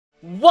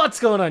What's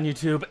going on,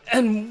 YouTube?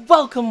 And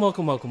welcome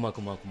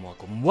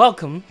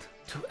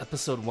to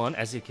episode 1,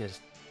 as you can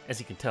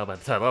tell by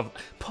the title, of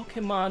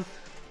Pokemon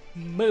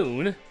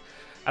Moon.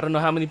 I don't know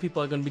how many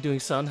people are going to be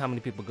doing Sun, how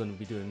many people are going to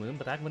be doing Moon,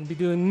 but I'm going to be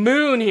doing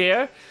Moon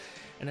here.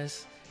 And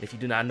if you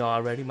do not know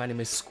already, my name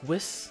is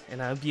Sqwiss,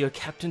 and I'll be your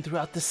captain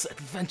throughout this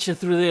adventure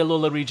through the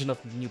Alolan region of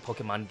the new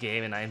Pokemon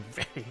game, and I am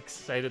very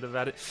excited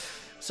about it.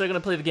 So we're going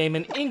to play the game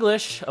in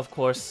English, of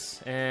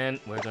course, and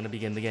we're going to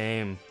begin the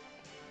game.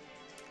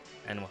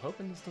 And we're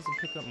hoping this doesn't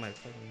pick up my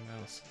fucking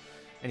mouse.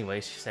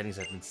 Anyways, settings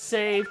have been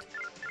saved.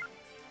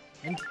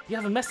 And you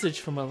have a message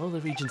from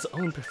Alolan region's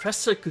own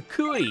Professor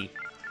Kukui.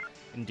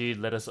 Indeed,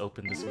 let us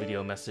open this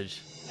video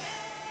message.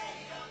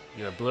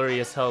 You are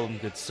blurry as hell,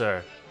 good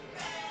sir.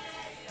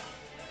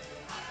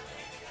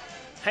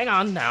 Hang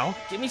on now,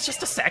 give me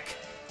just a sec.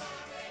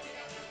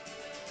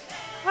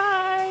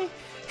 Hi!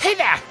 Hey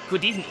there,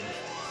 good evening.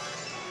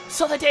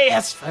 So the day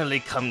has finally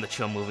come that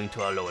you're moving to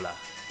Alola.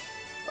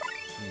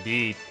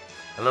 Indeed.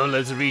 Alola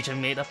is a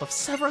region made up of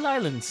several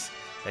islands.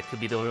 That could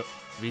be the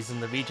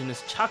reason the region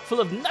is chock full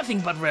of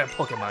nothing but rare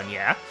Pokemon,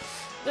 yeah?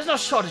 There's no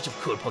shortage of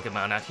cool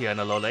Pokemon out here in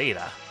Alola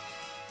either.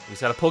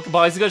 He's got a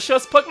Pokeball, he's gonna show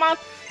us Pokemon?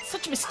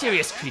 Such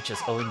mysterious creatures.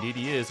 Oh, indeed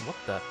he is. What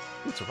the?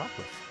 Ooh, it's a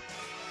Rockruff.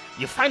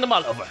 You find them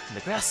all over. In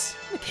the grass,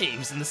 in the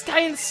caves, in the sky,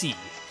 and the sea.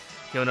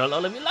 Here in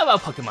Alola, we love our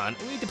Pokemon,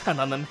 and we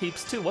depend on them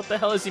heaps too. What the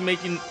hell is he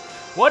making?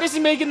 What is he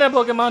making that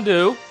Pokemon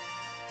do?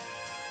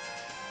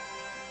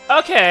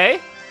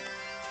 Okay.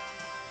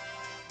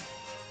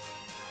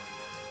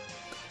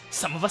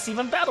 Some of us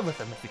even battle with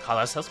them if we call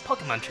ourselves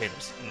Pokemon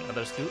trainers, and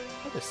others do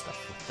other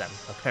stuff with them,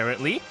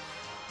 apparently.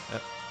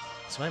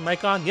 Is my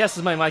mic on? Yes,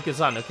 my mic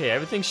is on. Okay,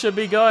 everything should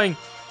be going.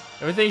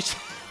 Everything should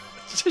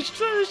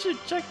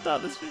checked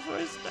on this before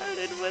I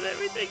started, but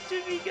everything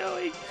should be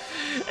going.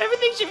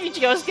 Everything should be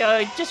just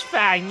going just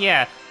fine,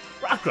 yeah.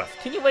 Rockruff,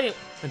 can you wait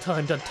until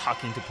I'm done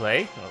talking to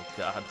play? Oh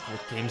god,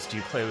 what games do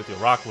you play with your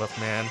Rockruff,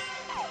 man?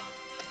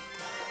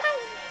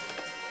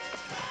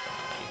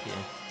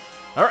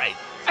 Alright.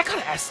 I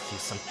gotta ask you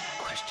some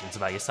questions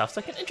about yourself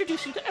so I can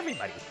introduce you to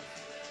everybody.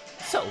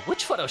 So,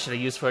 which photo should I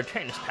use for a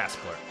trainer's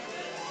passport?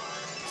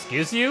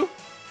 Excuse you?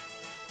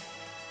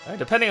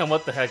 Depending on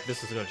what the heck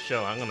this is gonna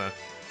show, I'm gonna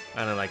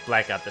like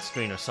black out the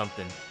screen or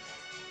something.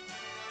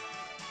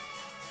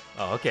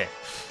 Oh, okay.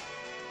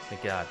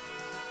 Thank God.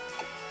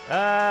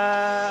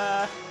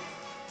 Wow,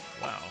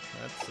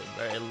 that's a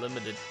very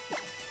limited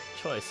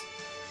choice.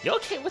 You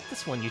okay with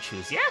this one you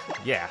choose, yeah?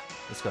 Yeah,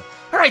 let's go.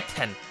 Alright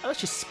then, I'll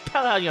let you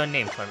spell out your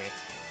name for me.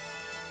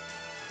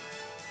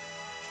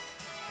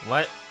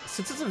 What?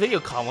 Since it's a video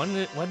call, why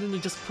didn't they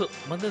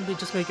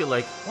just make it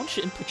like, why don't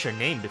you input your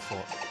name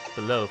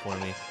below for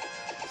me?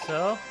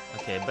 So,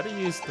 okay, better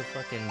use the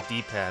fucking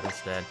D-pad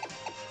instead.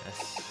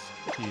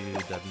 S-Q-W-I,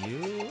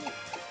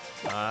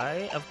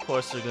 of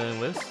course we're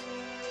going with.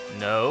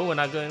 No, we're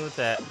not going with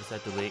that. Is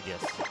that delete?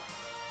 Yes.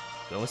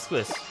 Going with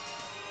Sqwiss.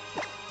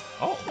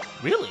 Oh,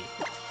 really?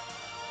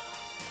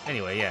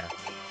 Anyway, yeah.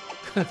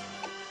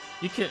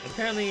 You can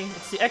apparently,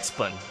 it's the X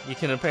button. You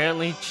can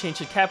apparently change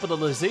the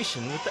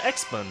capitalization with the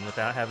X button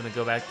without having to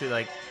go back to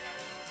like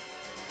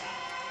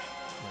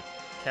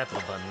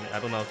capital button. I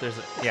don't know if there's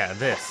a, yeah,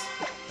 this.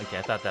 Okay,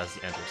 I thought that was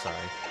the enter, sorry.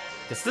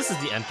 Guess this is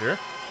the enter.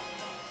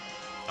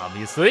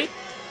 Obviously.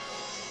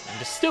 I'm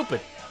just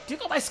stupid. Do you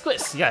go by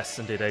Sqwiss? Yes,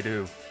 indeed I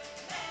do.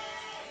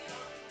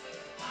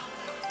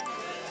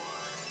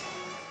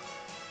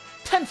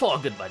 10-4,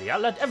 good buddy.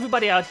 I'll let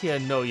everybody out here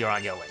know you're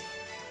on your way.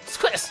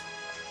 Sqwiss!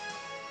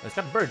 Oh, it's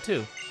got a bird,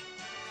 too.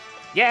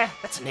 Yeah,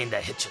 that's a name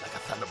that hits you like a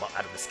thunderbolt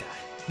out of the sky.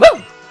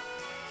 Woo!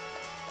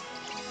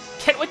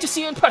 Can't wait to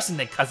see you in person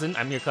then, cousin.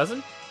 I'm your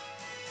cousin?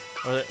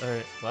 Or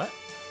what?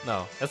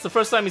 No, that's the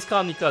first time he's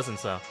calling me cousin,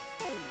 so.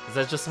 Is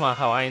that just my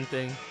Hawaiian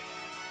thing?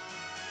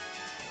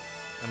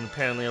 And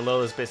apparently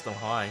Alola is based on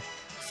Hawaii.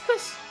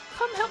 Sqwiss,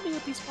 come help me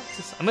with these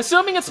boxes. I'm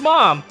assuming it's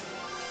Mom!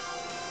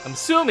 I'm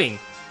assuming!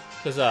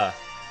 Because,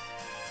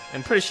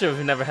 I'm pretty sure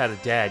we've never had a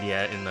dad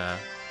yet in,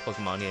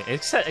 Pokemon yet.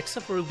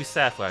 Except for Ruby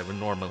Sapphire, when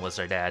Norman was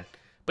our dad.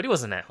 But he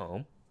wasn't at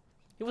home.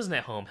 He wasn't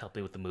at home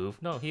helping with the move.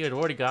 No, he had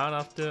already gone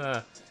off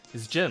to,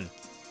 his gym.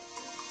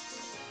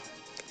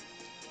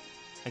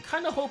 I'm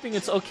kind of hoping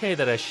it's okay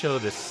that I show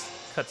this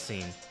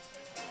cutscene.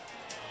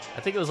 I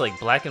think it was like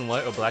Black and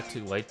White or Black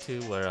 2, White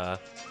 2, where,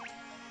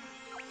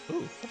 ooh,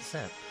 what is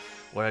that?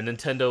 Where a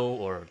Nintendo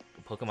or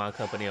a Pokemon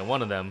company or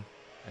one of them,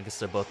 I guess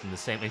they're both in the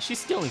same, and she's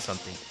stealing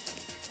something.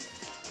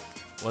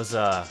 Was,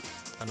 I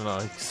don't know,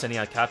 like sending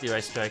out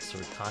copyright strikes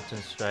or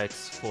content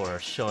strikes for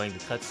showing the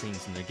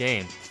cutscenes in the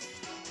game.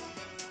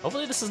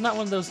 Hopefully this is not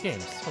one of those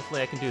games.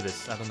 Hopefully I can do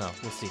this. I don't know.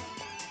 We'll see.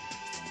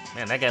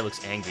 Man, that guy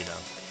looks angry though.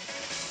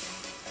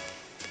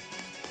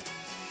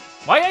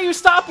 Why are you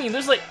stopping?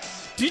 There's like...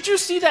 Did you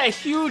see that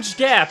huge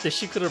gap that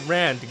she could have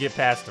ran to get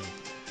past him?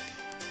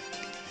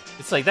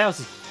 It's like, that was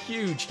a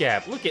huge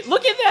gap. Look at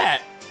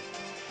that!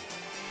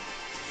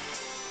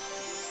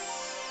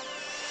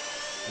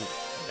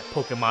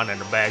 Pokemon in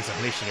the bag's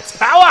unleashing its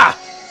power!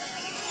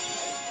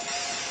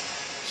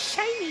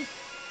 Shiny!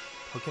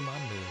 Pokemon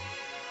Moon.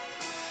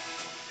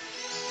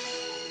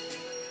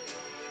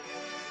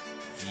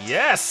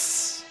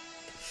 Yes!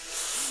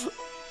 I'm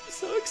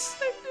so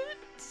excited.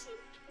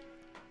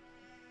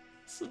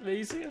 It's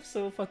amazing. I'm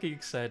so fucking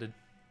excited.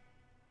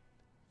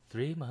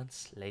 3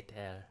 months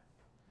later.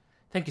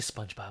 Thank you,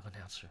 SpongeBob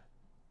announcer.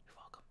 You're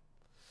welcome.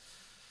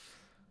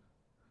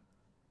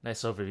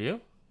 Nice overview.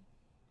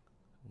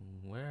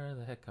 Where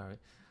the heck are we?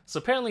 So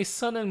apparently,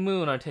 Sun and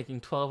Moon are taking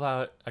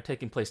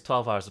place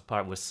 12 hours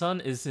apart. Where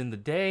Sun is in the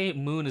day,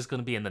 Moon is going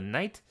to be in the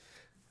night.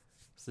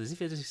 So these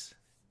vids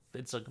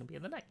are going to be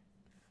in the night.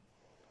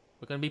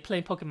 We're going to be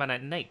playing Pokemon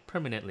at night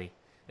permanently.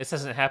 This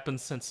hasn't happened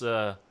since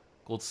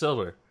Gold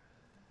Silver.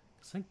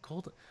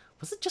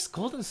 Was it just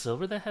Gold and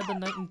Silver that had the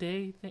night and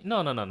day thing?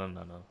 No.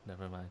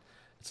 Never mind.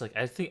 It's like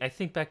I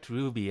think back to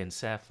Ruby and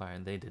Sapphire,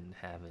 and they didn't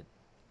have it.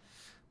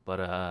 But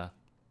I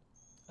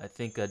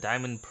think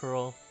Diamond,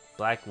 Pearl,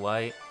 Black,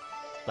 White,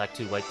 Black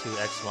 2, White 2,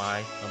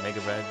 XY,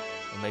 Omega Red,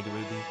 Omega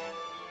Ruby.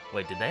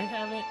 Wait, did they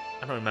have it?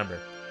 I don't remember.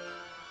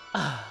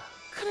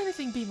 Could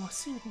anything be more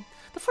soothing?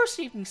 The first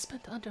evening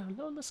spent under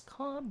Alola's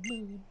calm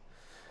moon.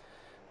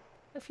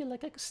 I feel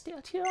like I could stay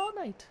out here all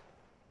night.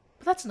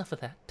 But that's enough of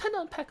that. Time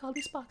to unpack all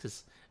these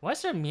boxes. Why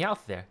is there a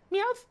Meowth there?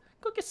 Meowth,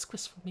 go get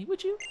Sqwiss for me,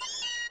 would you?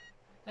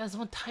 That was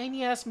one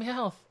tiny ass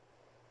Meowth.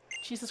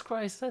 Jesus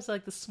Christ, that's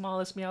like the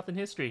smallest Meowth in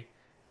history.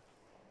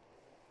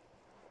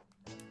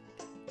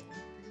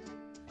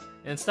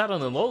 And it's not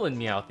an Alolan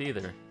Meowth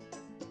either.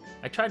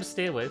 I tried to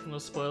stay away from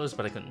those spoilers,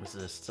 but I couldn't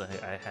resist, so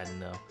I had to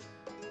know.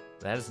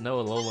 That is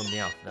no Alolan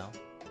Meowth, though.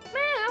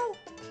 Meow!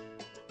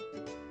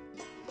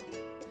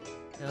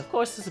 And of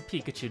course, there's a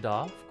Pikachu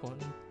doll, of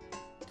course.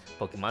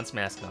 Pokemon's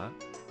mascot.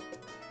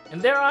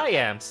 And there I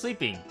am,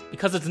 sleeping,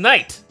 because it's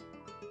night!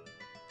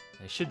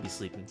 I should be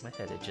sleeping. My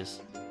head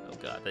itches. Oh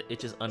god, that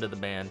itches under the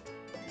band.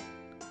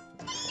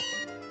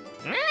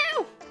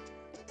 Meow!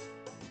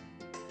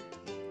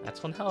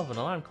 That's one hell of an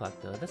alarm clock,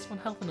 though. That's one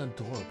hell of an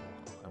adorable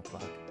alarm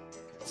clock.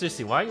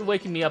 Seriously, why are you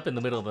waking me up in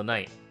the middle of the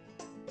night?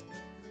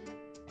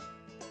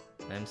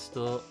 I'm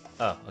still...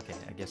 Oh, okay.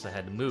 I guess I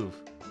had to move.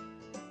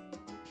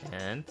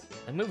 And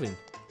I'm moving.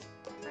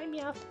 Hi,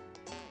 Meow.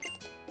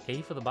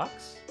 A for the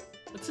box?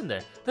 What's in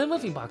there? The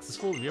moving box is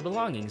full of your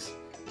belongings.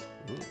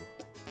 Ooh.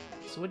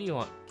 So what do you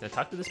want? Can I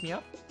talk to this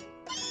Meow?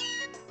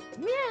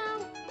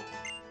 Meow!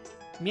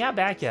 Meow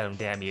back at him,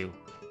 damn you.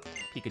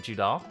 Pikachu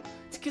doll.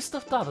 It's a cute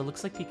stuffed doll that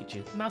looks like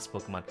Pikachu, the mouse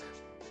Pokemon.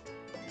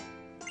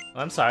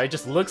 Oh, I'm sorry, it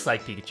just looks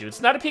like Pikachu.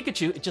 It's not a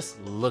Pikachu, it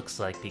just looks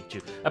like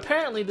Pikachu.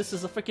 Apparently, this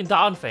is a freaking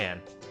Dawn fan.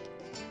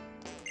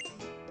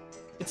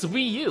 It's a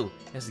Wii U.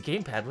 It has a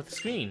gamepad with a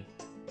screen.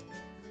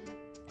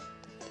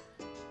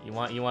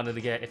 If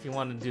you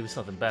wanted to do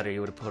something better, you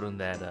would have put in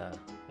that,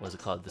 what's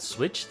it called? The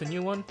Switch, the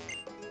new one?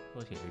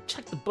 Well, here,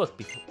 check the book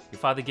your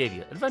father gave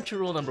you. Adventure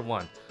rule number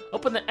 1.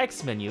 Open the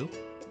X menu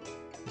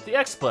with the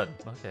X button.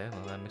 Okay,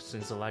 well, that makes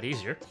things a lot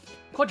easier.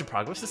 Record your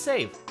progress to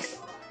save.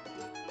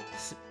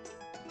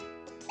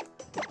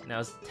 Now,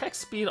 is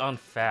text speed on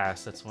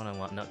fast? That's what I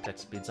want. No,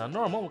 text speed's on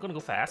normal. We're gonna go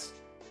fast.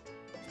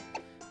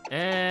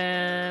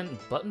 And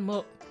button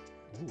mode.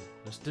 Ooh,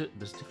 there's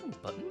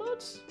different button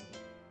modes?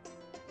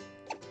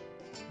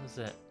 What's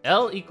that?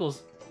 L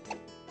equals...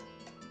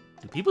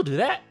 Do people do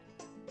that?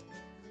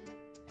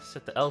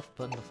 Set the L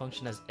button to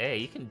function as A.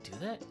 You can do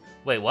that?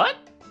 Wait, what?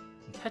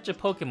 You can catch a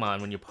Pokemon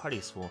when your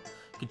party's full.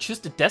 You can choose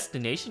the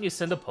destination you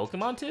send a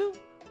Pokemon to?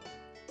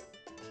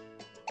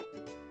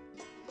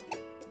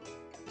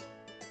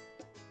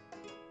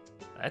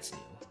 That's new.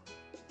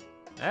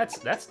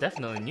 That's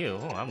definitely new.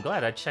 Oh, I'm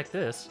glad I checked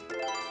this.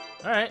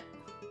 Alright.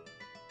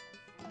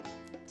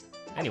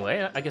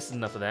 Anyway, I guess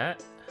enough of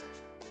that.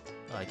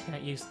 Oh, I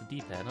can't use the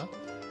D-pad, huh?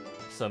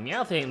 So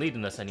Meowth ain't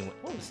leading us anywhere.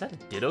 Oh, is that a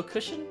Ditto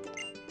cushion?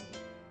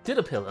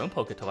 Ditto pillow and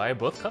Poketoy are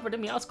both covered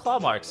in Meowth's claw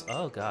marks.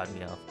 Oh god,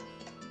 Meowth.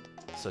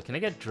 So can I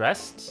get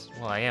dressed?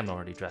 Well, I am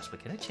already dressed,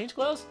 but can I change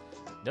clothes?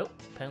 Nope.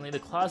 Apparently the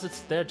closet's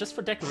there just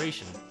for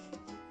decoration.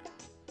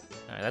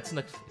 Alright, that's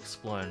an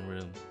exploring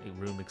room. A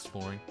room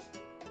exploring.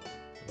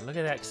 Look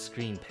at that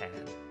screen pad.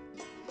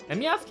 And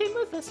Meowth came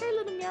with us. Hey,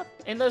 little Meowth.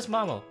 And there's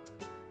Mama.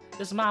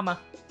 There's Mama.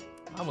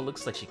 Mama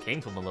looks like she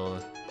came from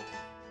Alola.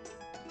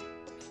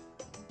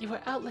 You were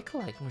out like a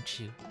light, weren't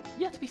you?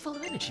 You have to be full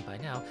of energy by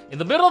now. In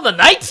the middle of the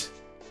night?!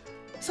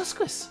 So,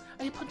 Sqwiss,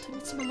 are you pumped to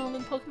meet some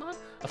Alolan Pokemon?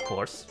 Of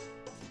course.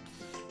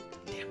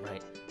 Damn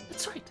right.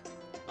 That's right.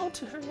 I want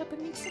to hurry up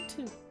and meet some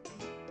too.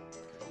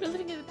 We're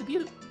living in the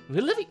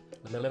We're living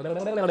in the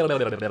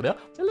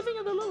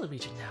Alola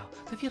region now.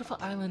 The beautiful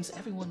islands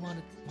everyone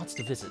wants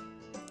to visit.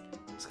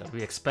 It's gotta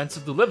be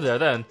expensive to live there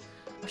then.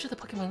 I'm sure the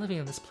Pokemon living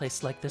in this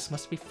place like this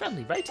must be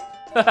friendly, right?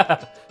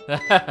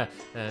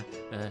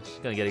 She's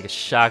gonna get a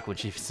shock when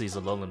she sees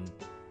Alolan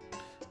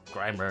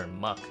Grimer and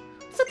Muck.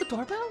 Is that the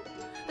doorbell?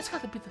 That's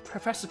gotta be the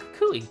Professor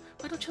Kukui.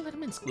 Why don't you let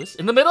him in, Sqwiss?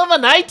 In the middle of the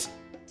night?!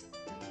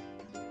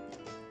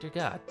 Dear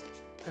God,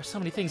 there are so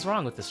many things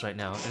wrong with this right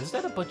now. And is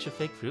that a bunch of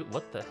fake fruit?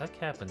 What the heck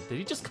happened? Did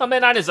he just come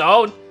in on his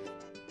own?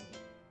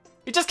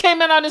 He just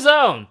came in on his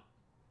own!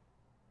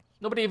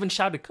 Nobody even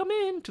shouted, come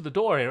in, to the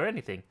door or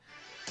anything.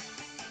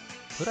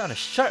 Put on a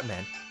shirt,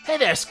 man. Hey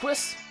there,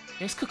 Sqwiss.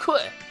 Here's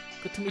Kukui.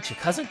 Good to meet you,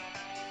 cousin.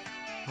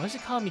 Why is he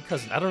calling me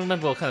cousin? I don't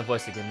remember what kind of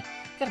voice they gave me.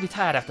 Gotta be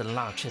tired after the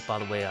long trip all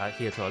the way out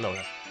here to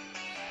Alola.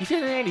 You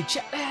feeling any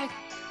jet lag?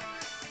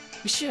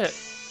 We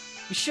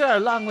sure are a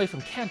long way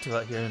from Kanto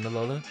out here in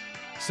Alola.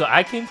 So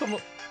I came from...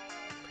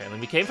 Apparently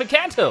we came from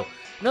Kanto!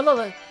 In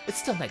Alola, it's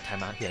still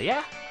nighttime out here,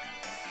 yeah?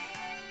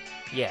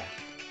 Yeah.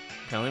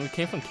 Apparently we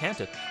came from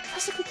Kanto.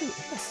 Professor Kukui,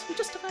 yes, we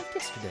just arrived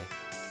yesterday.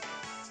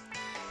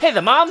 Hey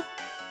there, Mom!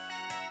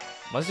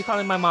 Why is he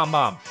calling my mom,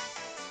 Mom?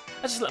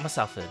 I just let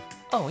myself in.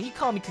 Oh, you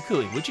call me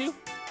Kukui, would you?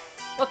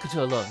 Welcome to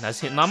Alola. Now he's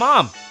hitting my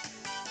mom!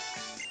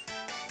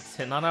 He's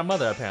hitting on our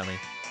mother, apparently.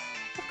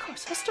 Of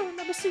course, I still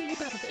remember seeing you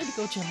battle the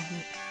Indigo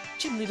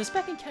gym leaders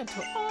back in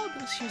Kanto all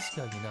those years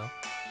ago, you know.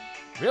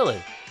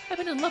 Really? I've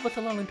been in love with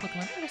Alolan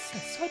Pokemon ever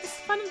since, so I just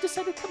finally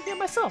decided to come here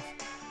myself.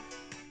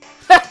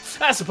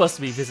 I was supposed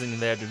to be visiting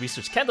there to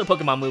research Kanto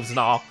Pokemon moves and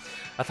all.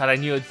 I thought I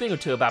knew a thing or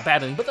two about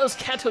battling, but those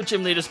Kanto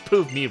gym leaders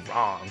proved me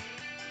wrong.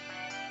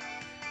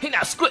 Hey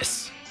now,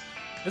 Sqwiss!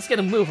 Let's get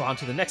a move on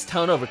to the next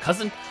town over,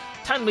 cousin.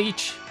 Time to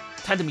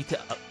meet the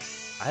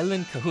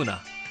Island Kahuna.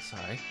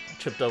 Sorry, I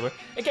tripped over.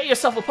 And get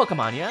yourself a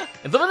Pokemon, yeah?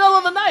 In the middle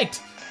of the night!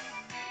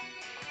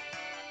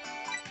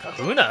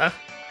 Kahuna?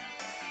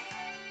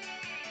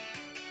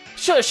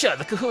 Sure,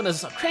 the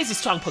Kahunas are crazy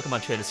strong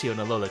Pokemon trainers here in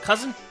Alola,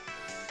 cousin.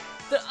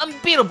 They're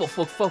unbeatable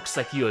for folks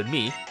like you and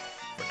me,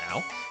 for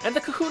now. And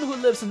the Kahuna who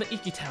lives in the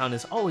Iki town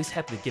is always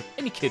happy to give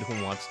any kid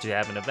who wants to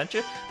have an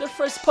adventure their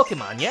first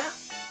Pokemon, yeah?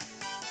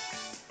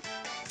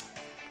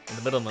 In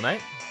the middle of the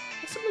night?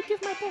 I simply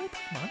give my boy a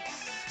Pokemon,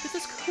 but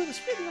this Kahuna's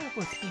really not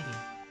worth meeting.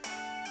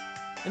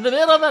 In the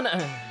middle of the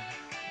night.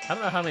 I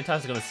don't know how many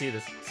times I'm gonna say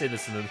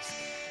this in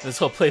this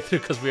whole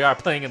playthrough because we are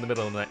playing in the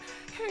middle of the night.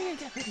 Hurry and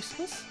get ready,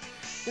 Sqwiss.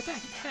 Your bag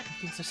and hat and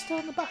things are still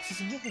in the boxes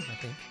in your room, I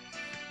think.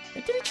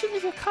 And didn't you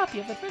leave your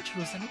copy of Adventure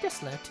Rules on your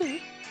desk lair, too?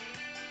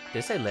 Did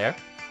it say lair?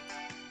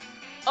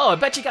 Oh, I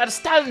bet you got a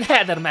styling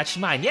hat that'll match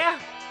mine, yeah?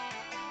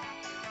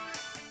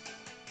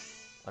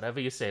 Whatever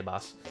you say,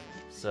 boss.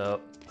 So,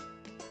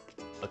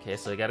 okay,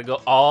 so you gotta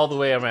go all the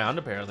way around,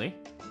 apparently.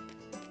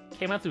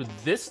 Came out through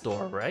this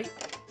door, right?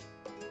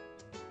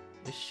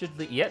 This should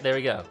be, yeah, there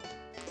we go.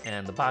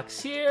 And the box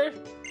here.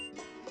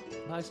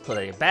 Box, put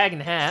a bag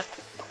and hat.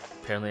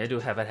 Apparently I do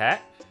have a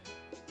hat.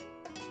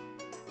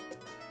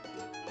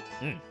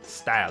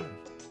 Styling.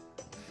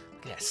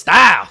 Look at that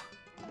style!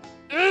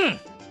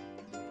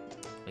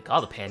 Make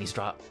all the panties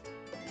drop.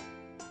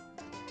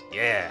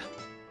 Yeah.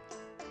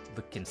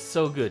 Looking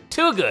so good.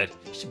 Too good!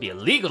 Should be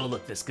illegal to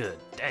look this good.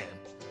 Damn.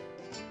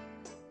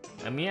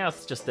 And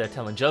Meowth's just there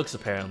telling jokes,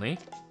 apparently.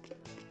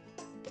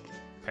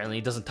 Apparently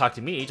he doesn't talk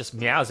to me, he just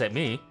meows at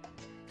me.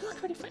 You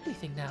look ready for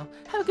anything now.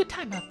 Have a good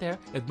time out there.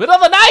 In the middle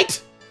of the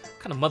night! What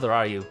kind of mother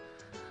are you?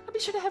 I'll be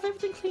sure to have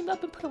everything cleaned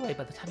up and put away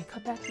by the time you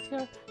come back with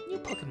your new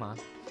Pokemon.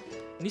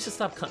 You need to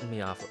stop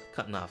cutting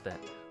off that.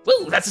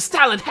 Woo, that's a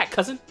styling hat,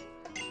 cousin!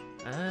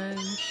 I'm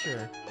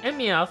sure. And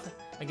Meowth,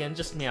 again,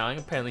 just meowing.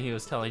 Apparently he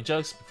was telling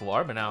jokes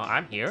before, but now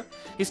I'm here.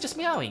 He's just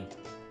meowing.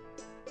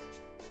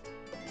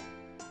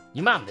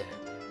 Your mom there.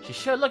 She's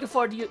sure looking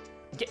forward to you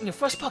getting your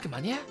first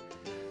Pokemon, yeah?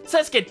 So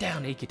let's get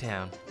down to Iki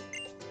Town.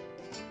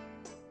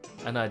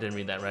 I know I didn't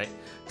read that right.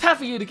 Time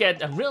for you to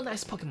get a real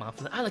nice Pokemon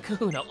from the Island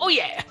Kahuna. Oh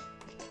yeah!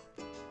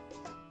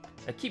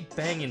 I keep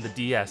banging the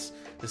DS,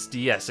 this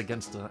DS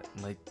against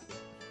my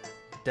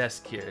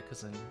desk here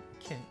because I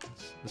can't.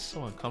 It's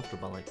so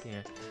uncomfortable like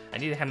here. I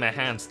need to have my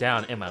hands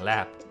down in my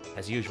lap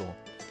as usual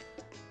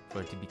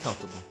for it to be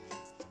comfortable.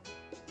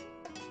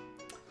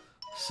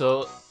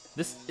 So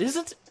this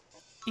isn't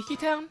Iki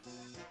Town?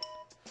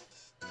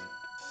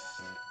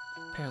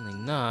 Apparently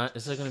not.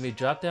 Is there going to be a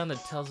drop down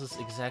that tells us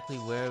exactly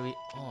where we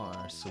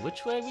are? So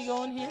which way are we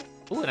going here?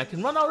 Oh, and I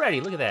can run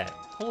already. Look at that.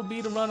 Hold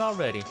B to run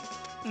already.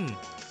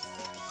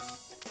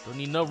 Don't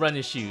need no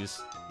running shoes.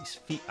 These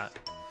feet are...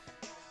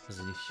 Was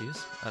it these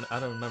shoes? I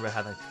don't remember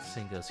how that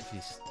thing goes. If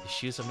these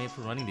shoes are made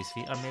for running, these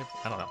feet are made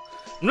for... I don't know.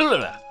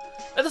 No.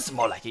 This is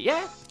more like it,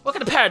 yeah?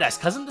 Welcome to paradise,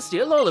 cousin. This is the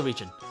Alola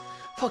region.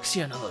 Folks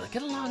here in Alola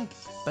get along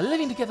by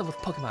living together with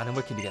Pokemon and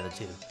working together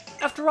too.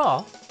 After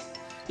all,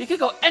 you can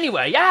go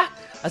anywhere, yeah?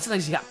 As long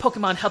as you got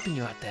Pokemon helping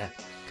you out there.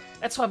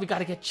 That's why we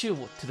gotta get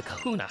you to the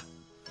Kahuna.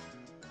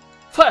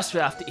 First,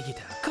 we're off to Iki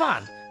Town. Come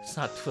on! It's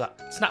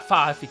not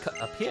far if we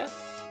cut up here.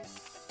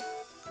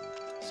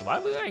 So why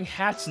are we wearing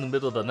hats in the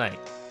middle of the night?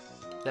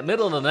 That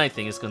middle of the night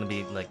thing is gonna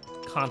be, like,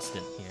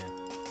 constant here.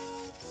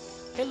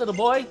 Hey, little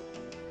boy!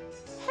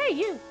 Hey,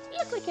 you! You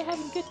look like you're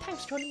having a good time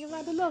strolling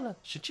around Alola.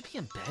 Should you be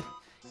in bed?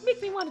 You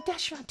make me want to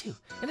dash around too.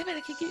 And I bet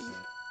I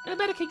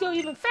can go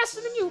even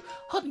faster than you.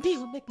 Holding B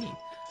will make me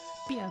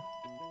a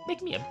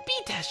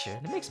B-dasher.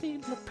 And it makes me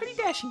look pretty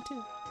dashing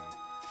too.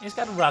 He's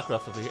got a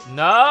Rockruff over here.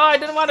 No, I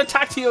didn't want to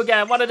talk to you again.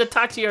 I wanted to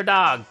talk to your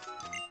dog.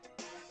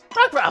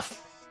 Rockruff!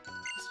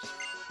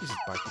 He's just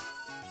barking.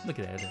 Look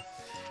at that.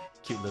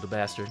 Cute little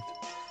bastard.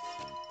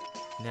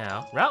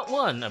 Now, Route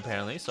 1,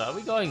 apparently. So are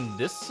we going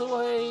this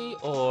way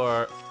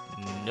or...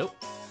 Nope.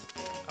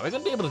 Are we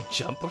going to be able to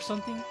jump or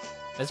something?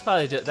 That's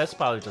probably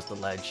just a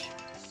ledge.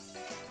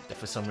 That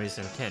for some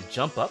reason we can't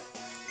jump up.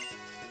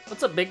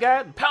 What's up, big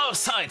guy? The power of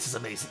science is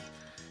amazing.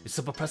 You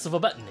simply press of a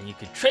button and you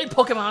can trade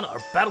Pokemon or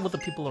battle with the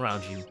people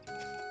around you.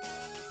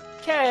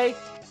 Okay.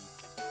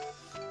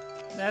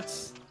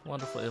 That's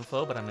wonderful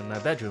info, but I'm in my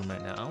bedroom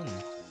right now. And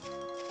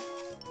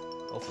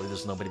hopefully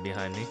there's nobody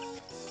behind me.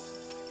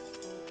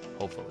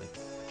 Hopefully.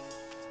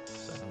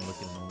 So I'm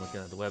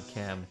looking at the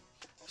webcam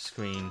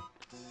screen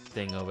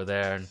thing over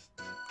there, and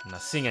I'm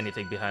not seeing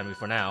anything behind me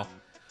for now.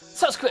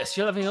 So, Sqwiss,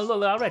 you're leveling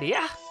Alolan already,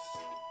 yeah?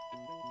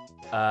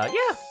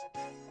 Yeah.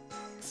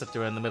 Except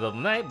you're in the middle of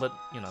the night, but,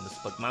 you know, this is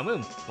Pokemon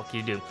Moon. What can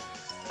you do?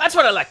 That's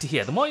what I like to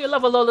hear. The more you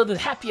level Alolan, the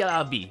happier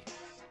I'll be.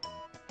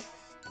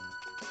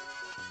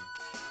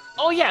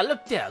 Oh yeah,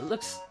 look there.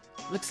 Looks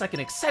like an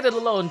excited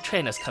Alolan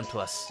trainer's come to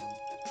us.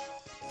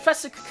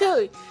 Professor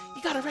Kukui,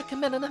 you gotta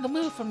recommend another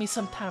move for me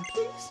sometime,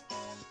 please.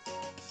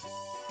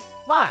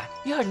 Why?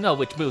 You already know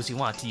which moves you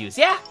want to use,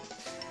 yeah?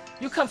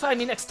 You come find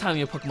me next time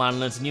your Pokemon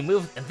learns a new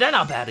move, and then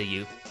I'll battle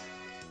you.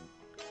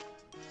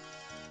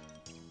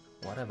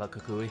 Whatever,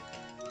 Kukui.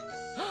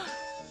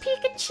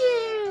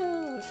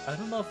 Pikachu! I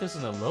don't know if there's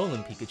an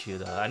Alolan Pikachu,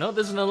 though. I know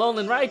there's an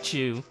Alolan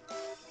Raichu.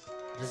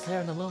 Is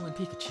there an Alolan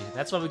Pikachu?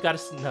 That's what we gotta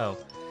know.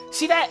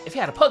 See that? If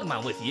you had a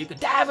Pokemon with you, you could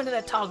dive into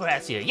that tall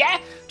grass here, yeah?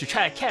 To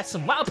try to catch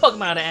some wild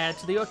Pokemon to add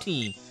to your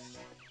team.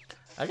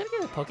 I gotta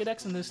get a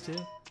Pokedex in this, too.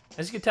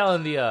 As you can tell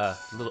in the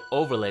little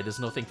overlay, there's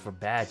no thing for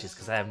badges,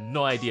 because I have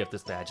no idea if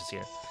this badge is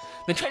here.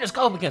 Then trainers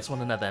go up against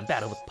one another and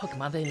battle with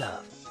Pokemon they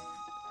love.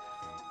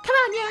 Come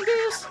on, young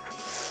goose!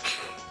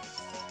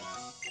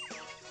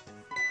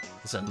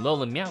 There's a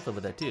Alolan Meowth over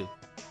there, too.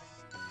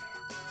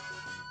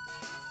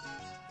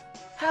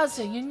 How's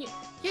it?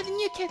 You're the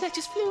new kid that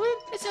just flew in?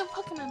 Let's have a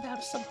Pokemon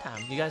battle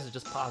sometime. You guys are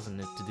just pausing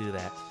it to do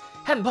that.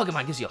 Having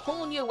Pokemon gives you a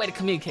whole new way to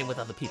communicate with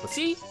other people,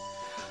 see?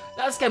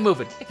 Now let's get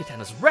moving. Iketan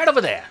is right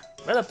over there.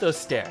 Right up those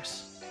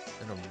stairs.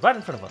 They're right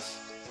in front of us.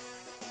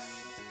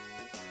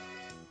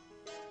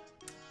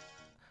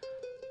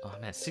 Oh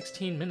man,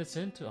 16 minutes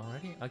into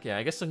already? Okay,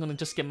 I guess I'm gonna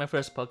just get my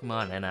first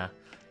Pokemon and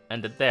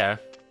end it there.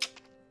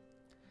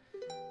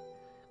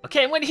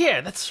 Okay, we're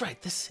here. That's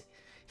right. This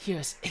here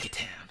is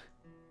Iketan.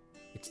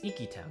 It's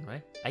Iki Town,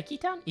 right? Iki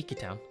Town? Iki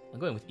Town. I'm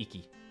going with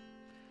Iki.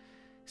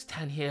 It's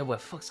town here where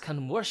folks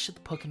come worship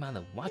the Pokemon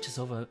that watches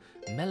over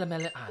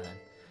Melemele Island.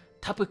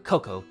 Tapu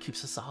Koko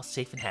keeps us all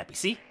safe and happy,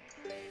 see?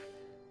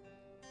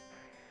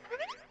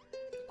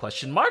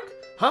 Question mark?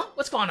 Huh?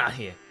 What's going on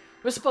here?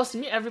 We're supposed to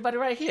meet everybody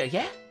right here,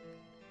 yeah?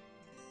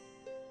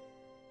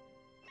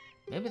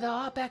 Maybe they're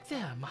all back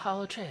there on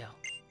Mahalo Trail.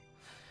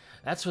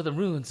 That's where the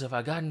ruins of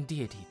our garden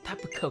deity,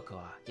 Tapu Koko,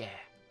 are, yeah.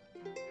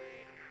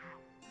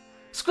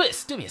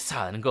 Sqwiss, do me a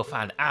solid and go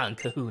find the Island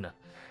Kahuna.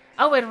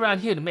 I'll wait around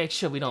here to make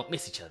sure we don't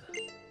miss each other.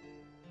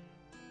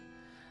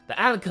 The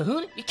Island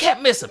Kahuna? You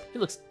can't miss him! He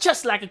looks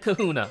just like a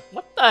kahuna.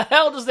 What the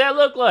hell does that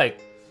look like?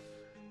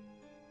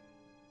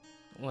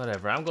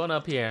 Whatever, I'm going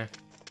up here.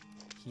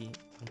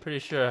 I'm pretty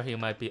sure he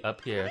might be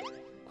up here.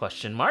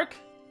 Question mark?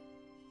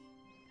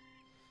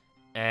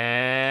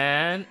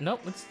 And...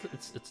 nope, it's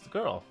the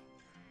girl.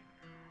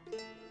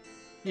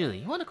 Really,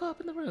 you want to go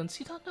up in the ruins?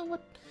 You don't know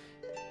what...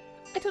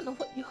 I don't know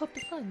what you hope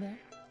to find there.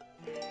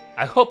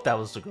 I hope that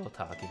was the girl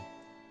talking.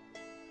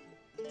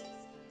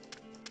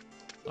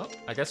 Oh,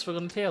 I guess we're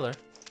gonna tail her.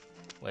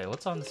 Wait,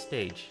 what's on the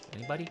stage?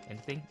 Anybody?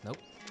 Anything? Nope.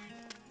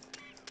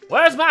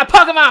 Where's my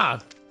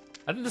Pokemon?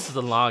 I think this is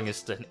the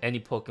longest that any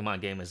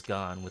Pokemon game has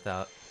gone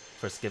without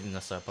first giving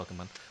us our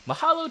Pokemon.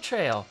 Mahalo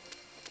Trail.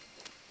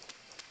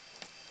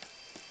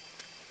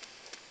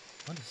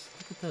 What is?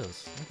 Look at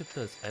those. Look at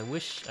those. I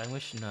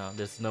wish. No,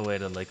 there's no way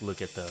to like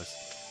look at those.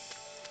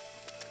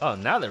 Oh,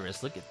 now there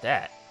is. Look at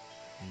that.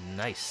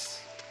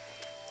 Nice.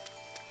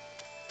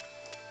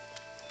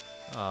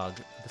 Oh,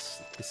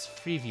 this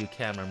free view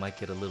camera might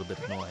get a little bit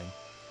annoying.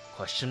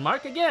 Question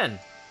mark again.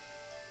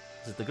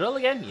 Is it the girl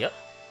again? Yep.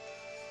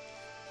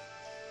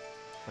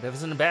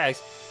 Whatever's in the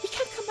bags. You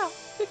can't come out.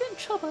 You'll get in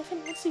trouble if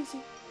anyone sees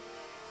you.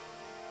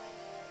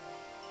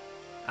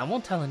 I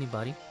won't tell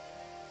anybody.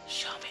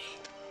 Show me.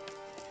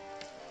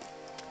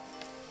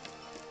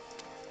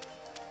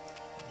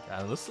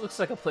 This looks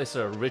like a place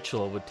where a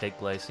ritual would take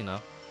place, you know.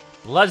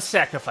 Blood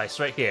sacrifice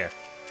right here.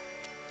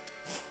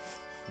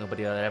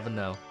 Nobody will ever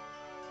know.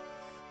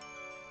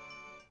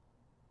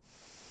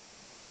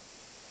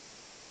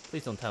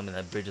 Please don't tell me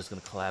that bridge is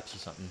gonna collapse or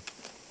something.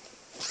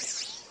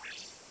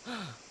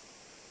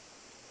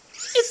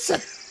 It's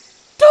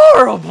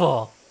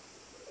adorable!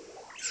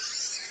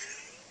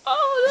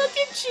 Oh, look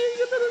at you,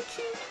 you little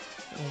cute.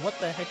 What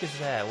the heck is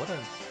that? What a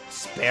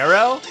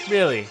sparrow?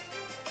 Really?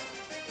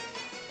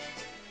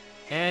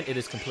 And it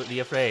is completely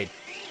afraid.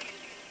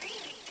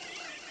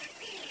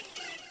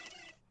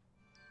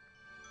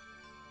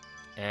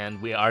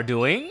 And we are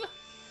doing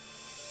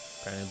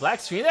turning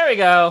black screen. There we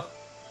go.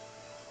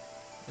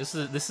 This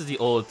is the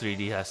old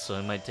 3DS, so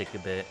it might take a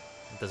bit.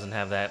 It doesn't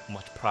have that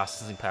much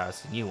processing power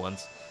as the new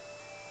ones.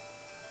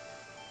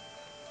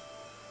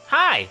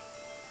 Hi.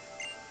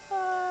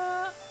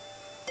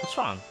 What's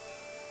wrong?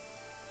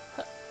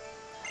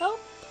 Help!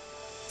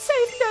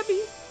 Save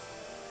Nebby!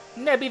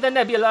 Nebby the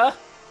Nebula.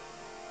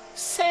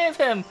 Save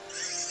him!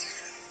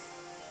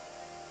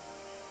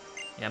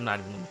 Yeah, I'm not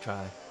even gonna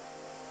try.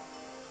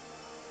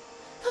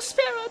 The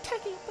sparrow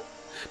attacking,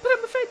 but I'm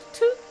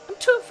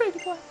too afraid to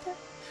go out there.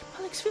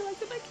 My legs feel like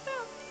they're making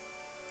out.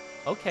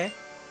 Okay.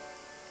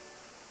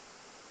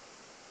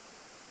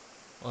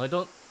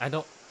 Well, I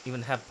don't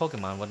even have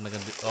Pokemon. What am I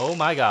gonna do? Oh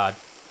my god.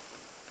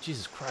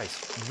 Jesus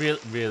Christ.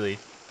 Really?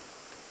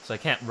 So I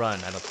can't run,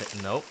 I don't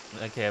think. Nope.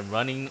 Okay,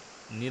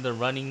 neither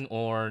running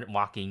or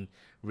walking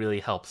really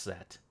helps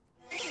that.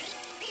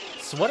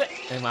 So what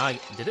am I?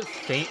 Did it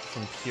faint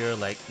from pure,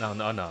 like, no.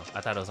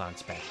 I thought it was on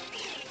spec.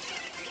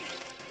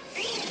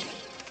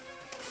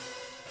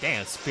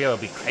 Damn, Spear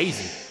would be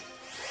crazy.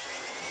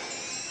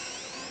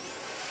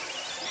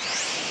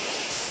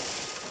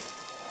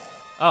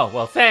 Oh,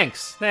 well,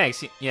 thanks.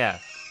 Yeah.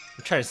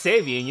 I'm trying to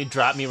save you, and you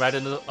drop me right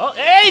into the... Oh,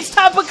 hey, it's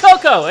Tapu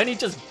Koko! And he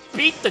just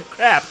beat the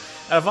crap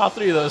out of all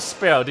three of those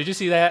Sparrow. Did you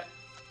see that?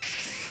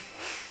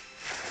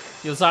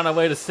 He was on our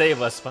way to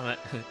save us, but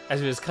as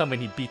he was coming,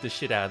 he beat the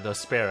shit out of those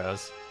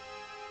Sparrows.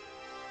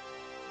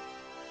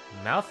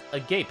 Mouth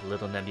agape,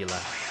 little Nebula.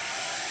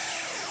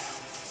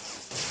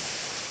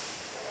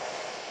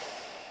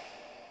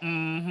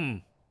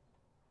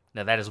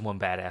 Now that is one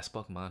badass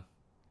Pokemon.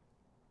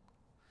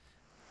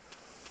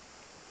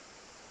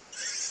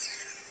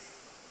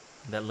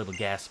 That little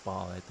gas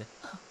ball right there.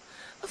 Oh,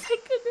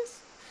 thank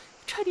goodness.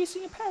 You tried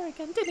using your power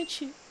again,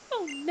 didn't you?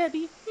 Oh,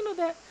 Nebby, you know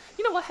that.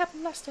 You know what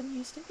happened last time you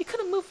used it. You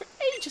couldn't move for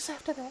ages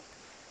after that.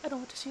 I don't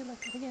want to see you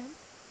like that again.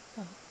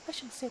 Oh, I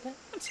shouldn't say that.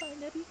 I'm sorry,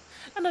 Nebby.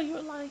 I know you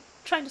were lying,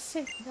 trying to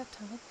save me that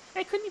time.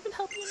 I couldn't even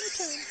help you in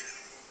return.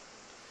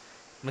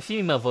 My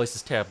female voice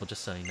is terrible,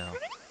 just so you know.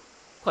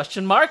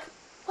 Question mark?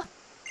 What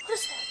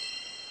is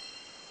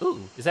that?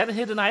 Ooh, is that a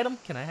hidden item?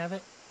 Can I have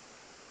it?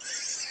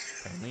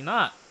 Apparently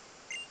not.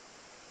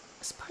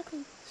 A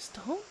sparkling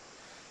stone?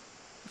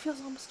 It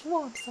feels almost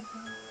warm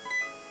somehow.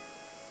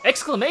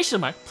 Exclamation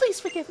mark! Please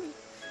forgive me.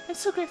 I'm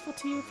so grateful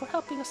to you for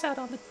helping us out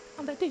on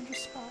that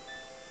dangerous spot.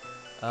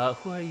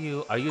 Who are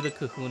you? Are you the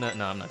kahuna?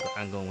 No, I'm not.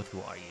 I'm going with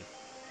who are you?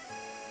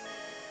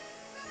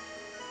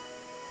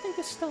 I think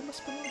this stone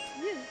must belong to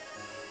you.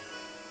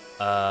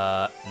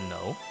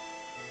 No.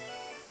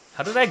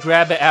 How did I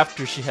grab it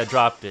after she had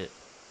dropped it?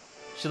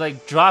 She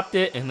like dropped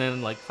it, and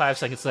then like 5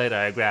 seconds later,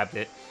 I grabbed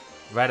it.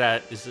 Right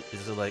at is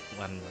it like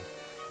I don't know.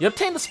 You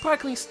obtained the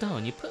sparkling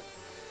stone.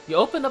 You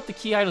opened up the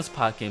key items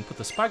pocket and put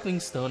the sparkling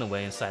stone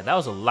away inside. That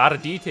was a lot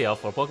of detail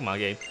for a Pokemon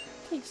game.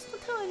 Please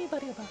don't tell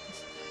anybody about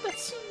this.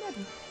 Let's see,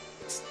 Nebby.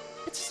 It's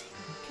a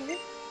secret, okay?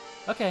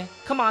 Okay,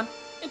 come on.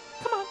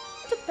 Come on,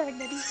 into the bag,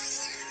 Nebby.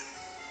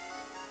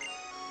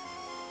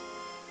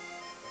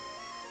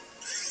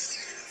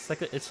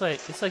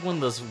 It's like one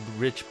of those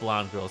rich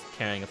blonde girls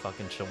carrying a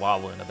fucking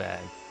chihuahua in a bag.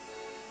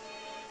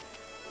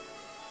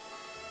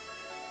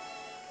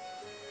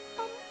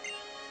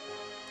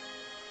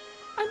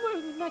 I'm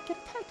worried we might get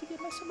attacked again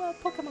by some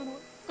Pokemon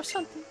or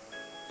something.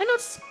 I know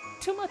it's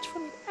too much for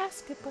me to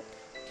ask it, but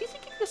do you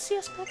think you could see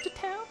us back to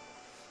town?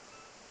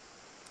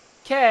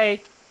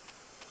 Okay.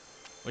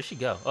 Where'd she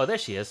go? Oh, there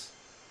she is.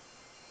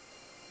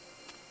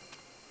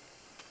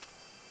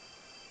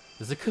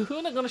 Is the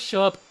kahuna gonna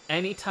show up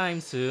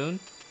anytime soon?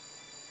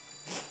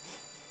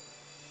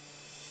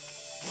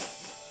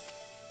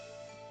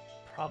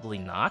 Probably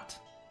not.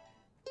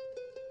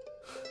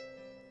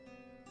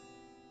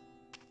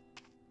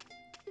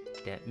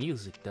 That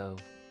music, though.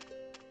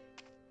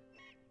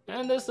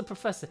 And there's the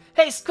professor.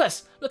 Hey,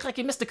 Sqwiss! Look like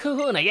you missed the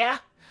kahuna, yeah?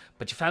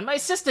 But you found my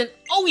assistant.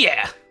 Oh,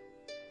 yeah!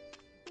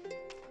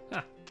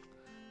 Huh.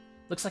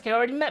 Looks like I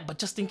already met, but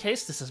just in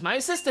case, this is my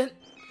assistant.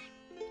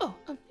 Oh,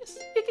 yes,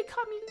 you can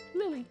call me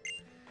Lily.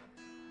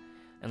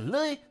 And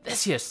Lily,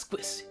 this here's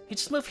Sqwiss. He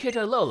just moved here to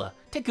Alola.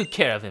 Take good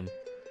care of him.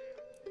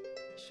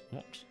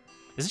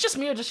 Is it just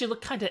me or does she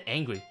look kind of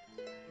angry?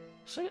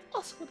 So you're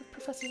also one of the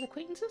professor's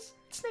acquaintances?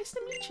 It's nice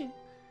to meet you.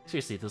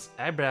 Seriously, those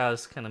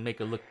eyebrows kind of make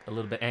her look a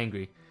little bit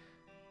angry.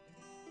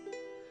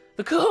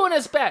 The kahuna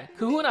is back!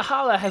 Kahuna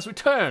Hala has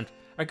returned!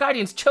 Our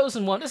guardian's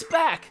chosen one is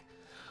back!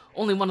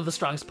 Only one of the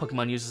strongest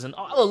Pokemon users in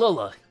all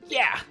Alola.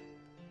 Yeah!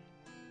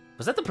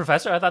 Was that the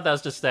professor? I thought that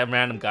was just that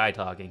random guy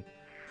talking.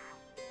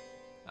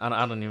 I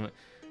don't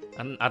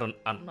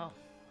know.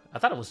 I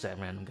thought it was that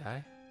random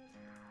guy.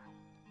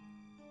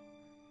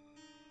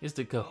 Here's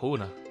the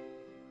kahuna.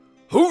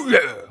 Oh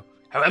yeah!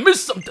 Have I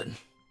missed something?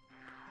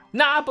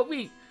 Nah, but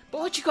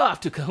what'd you go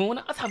off to,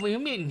 kahuna? I thought we were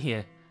meeting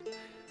here.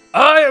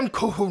 I am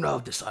kahuna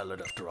of this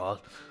island after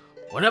all.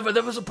 Whenever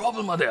there is a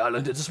problem on the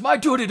island, it is my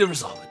duty to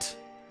resolve it.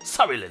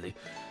 Sorry, Lily.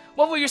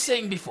 What were you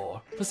saying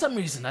before? For some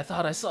reason, I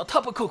thought I saw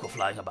Tapu Koko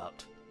flying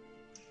about.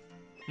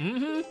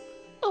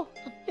 Oh,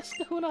 yes,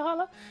 Kahuna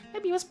Hala.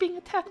 Maybe he was being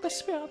attacked by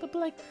Spear on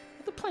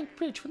the plank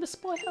bridge when this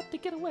boy helped to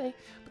get away.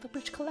 But the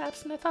bridge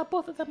collapsed and I thought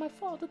both of them might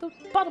fall to the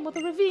bottom of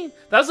the ravine.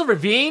 That was a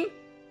ravine?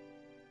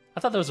 I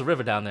thought there was a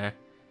river down there.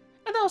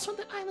 And that was from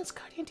the island's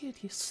guardian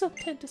deity, so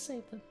intent to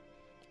save them.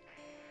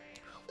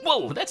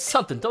 Whoa, that's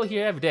something. Don't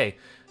hear every day.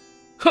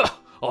 Huh!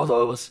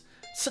 Although it was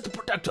set to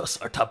protect us,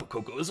 our Tapu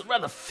Koko is a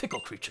rather fickle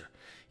creature.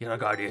 Yet our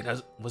guardian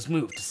was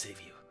moved to save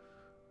you.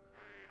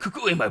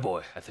 Kukui, my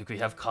boy, I think we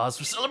have cause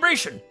for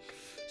celebration.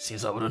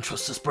 Seems I wouldn't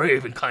trust this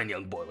brave and kind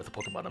young boy with a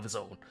Pokemon of his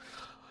own.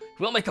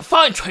 We'll make a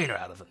fine trainer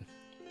out of him.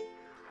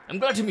 I'm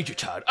glad to meet you,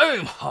 child. I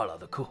am Hala,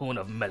 the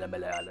kahuna of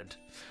Melemele Island.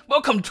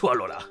 Welcome to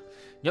Alola.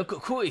 Young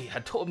Kukui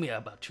had told me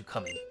about you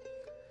coming.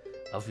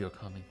 Of your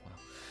coming. Wow.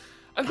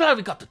 I'm glad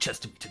we got the chance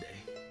to meet today.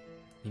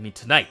 You mean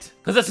tonight?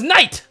 Because it's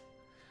night!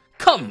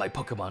 Come, my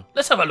Pokemon.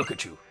 Let's have a look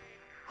at you.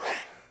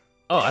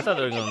 Oh, I thought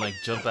they were gonna like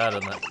jump out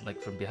and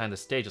like from behind the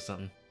stage or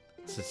something.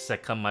 So it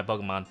said, "Come, my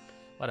Pokemon."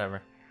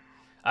 Whatever.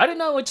 I didn't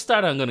know which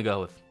starter I'm gonna go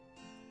with.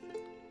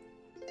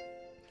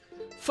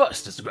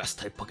 First is the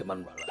Grass-type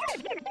Pokemon Rowlet.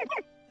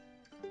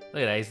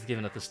 Look at that, he's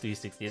giving up the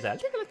 360. He's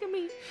like, look at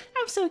me.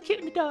 I'm so cute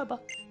and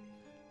adorable.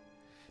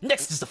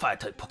 Next is the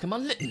Fire-type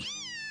Pokemon Litten.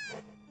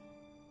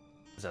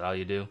 Is that all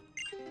you do?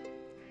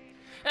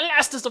 And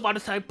last is the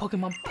Water-type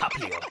Pokemon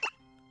Papio.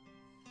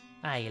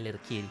 Ah, you little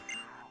kitty.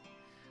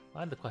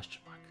 Why the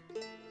question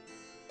mark?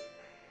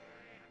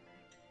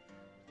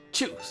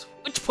 Choose.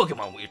 Which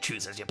Pokemon will you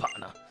choose as your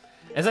partner?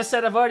 As I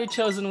said, I've already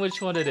chosen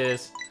which one it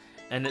is.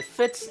 And it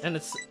fits, and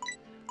it's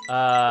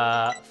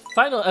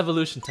final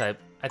evolution type,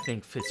 I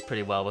think, fits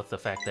pretty well with the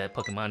fact that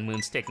Pokemon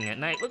Moon's taking at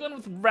night. We're going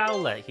with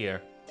Rowlet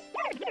here.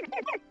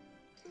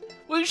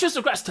 Will you choose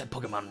the Grass-type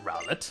Pokemon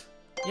Rowlet?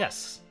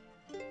 Yes.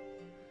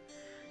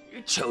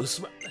 You chose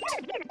Rowlet.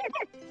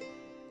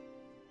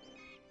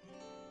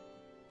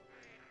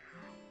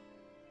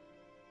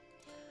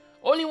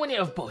 Only when you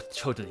have both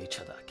chosen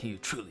each other can you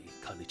truly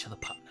call each other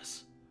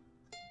partners.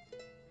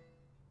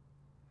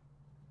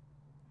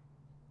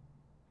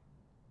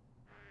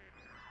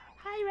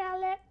 Hi,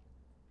 Rowlet.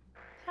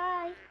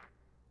 Hi.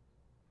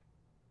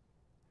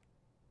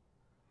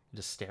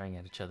 Just staring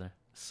at each other.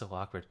 It's so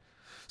awkward.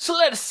 So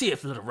let us see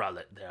if little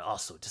Rowlet there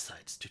also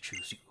decides to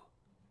choose you.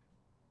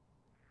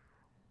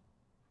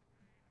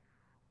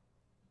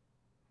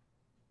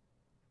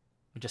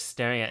 We're just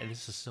staring at it.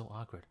 This is so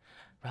awkward.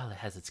 Rowlet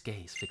has its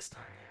gaze fixed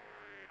on you.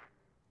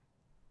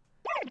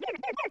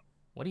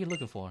 What are you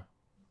looking for?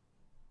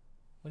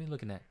 What are you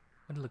looking at?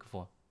 What are you looking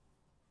for?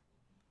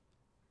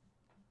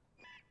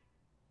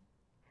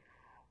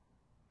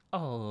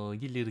 Oh,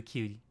 you little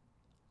cutie.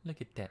 Look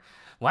at that.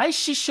 Why is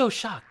she so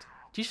shocked?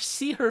 Did you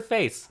see her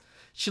face?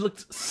 She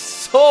looked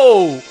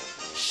so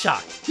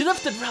shocked. You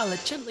lifted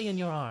Rowlet gently in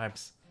your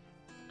arms.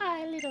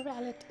 Hi, little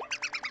Rowlet.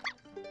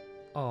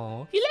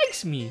 Oh, he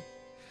likes me.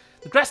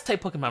 The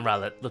Grass-type Pokemon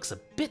Rowlet looks a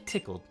bit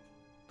tickled.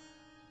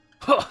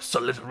 Oh,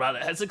 so little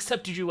Rowlet has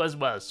accepted you as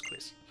well,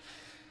 Sqwiss.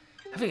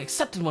 Having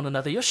accepted one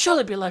another, you'll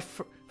surely be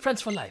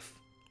friends for life.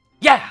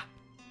 Yeah!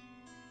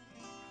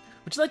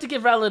 Would you like to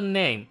give Rowlet a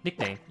name?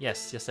 Nickname?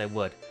 Yes, I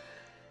would.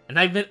 And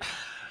I've been...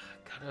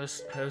 God,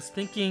 I was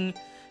thinking,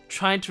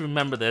 trying to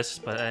remember this,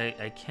 but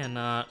I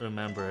cannot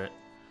remember it.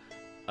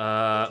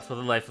 For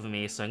the life of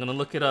me, so I'm gonna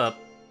look it up.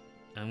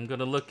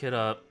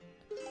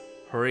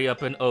 Hurry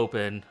up and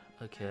open.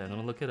 Okay, I'm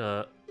gonna look it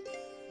up.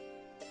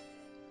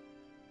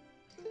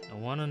 I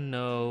wanna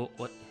know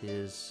what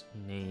his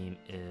name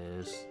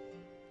is.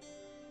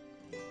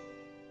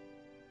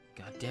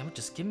 God damn it,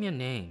 just give me a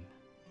name.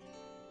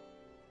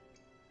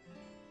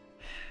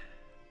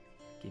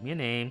 Give me a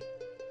name.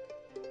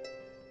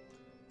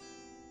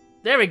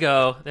 There we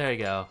go.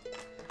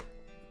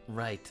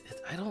 Right.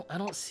 I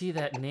don't see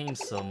that name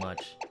so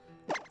much.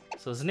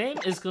 So his name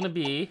is gonna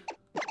be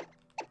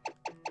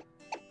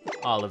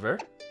Oliver,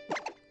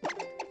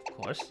 of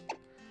course,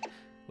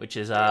 which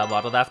is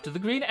modeled after the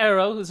Green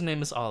Arrow, whose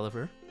name is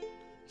Oliver.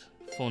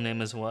 Full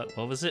name is what?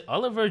 What was it?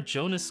 Oliver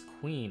Jonas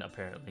Queen,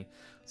 apparently.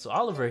 So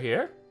Oliver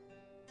here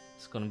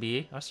is gonna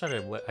be our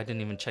starter. I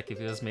didn't even check if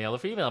he was male or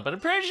female, but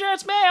I'm pretty sure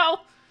it's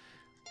male.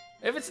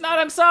 If it's not,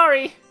 I'm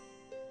sorry.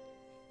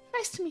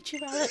 Nice to meet you,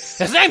 Rowlet.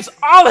 His name's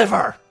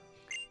Oliver!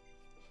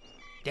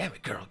 Damn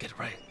it, girl, get it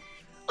right.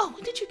 Oh,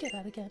 when did you get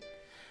that again?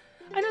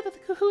 I know that the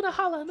kahuna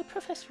Hala and the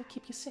professor will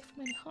keep you safe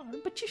from any harm,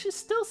 but you should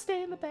still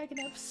stay in the bag and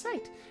out of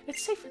sight.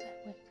 It's safer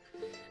that way.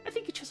 I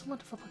think you chose a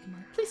wonderful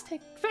Pokemon. Please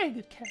take very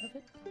good care of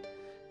it.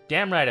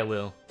 Damn right I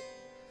will.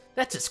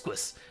 That's it,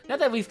 Sqwiss. Now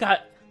that we've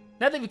got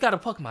a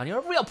Pokemon, you're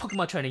a real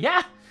Pokemon trainer, yeah?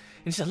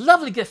 And it's a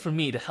lovely gift for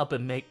me to help.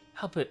 And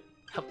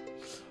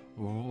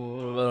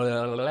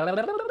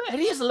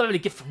here's a lovely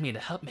gift for me to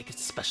help make it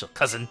special,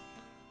 cousin.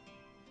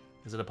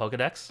 Is it a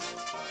Pokedex?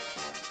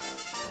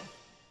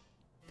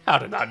 How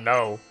did I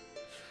know?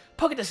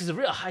 Pokedex is a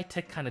real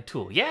high-tech kind of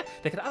tool, yeah?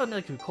 That can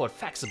automatically record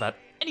facts about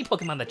any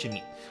Pokemon that you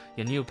meet.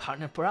 Your new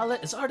partner,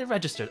 Rowlet, is already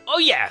registered. Oh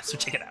yeah, so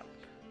check it out.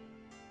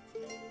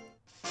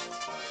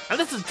 And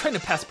this is a trainer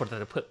passport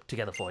that I put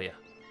together for you.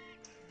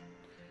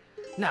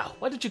 Now,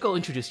 why don't you go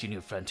introduce your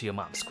new friend to your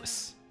mom,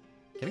 Sqwiss?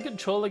 Can I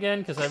control again?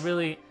 Because I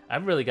really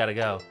gotta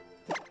go.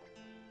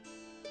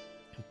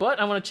 But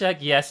I want to check.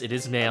 Yes, it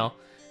is male.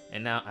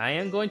 And now I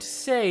am going to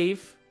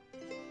save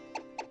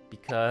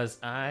because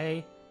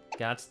I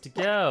got to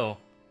go.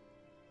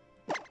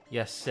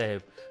 Yes,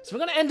 save. So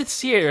we're gonna end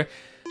this here.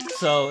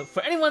 So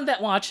for anyone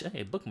that watched,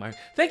 hey, bookmark.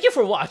 Thank you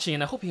for watching,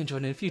 and I hope you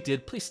enjoyed it. If you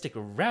did, please stick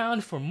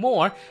around for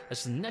more,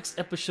 as the next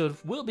episode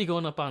will be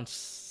going up on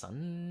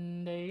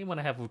Sunday when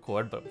I have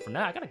record. But for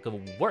now, I gotta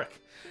go work.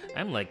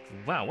 I'm like,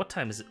 wow, what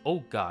time is it? Oh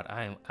God,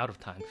 I am out of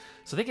time.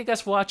 So thank you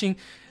guys for watching.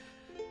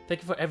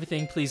 Thank you for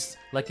everything. Please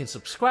like and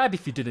subscribe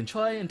if you did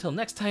enjoy. Until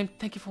next time,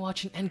 thank you for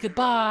watching and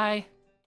goodbye.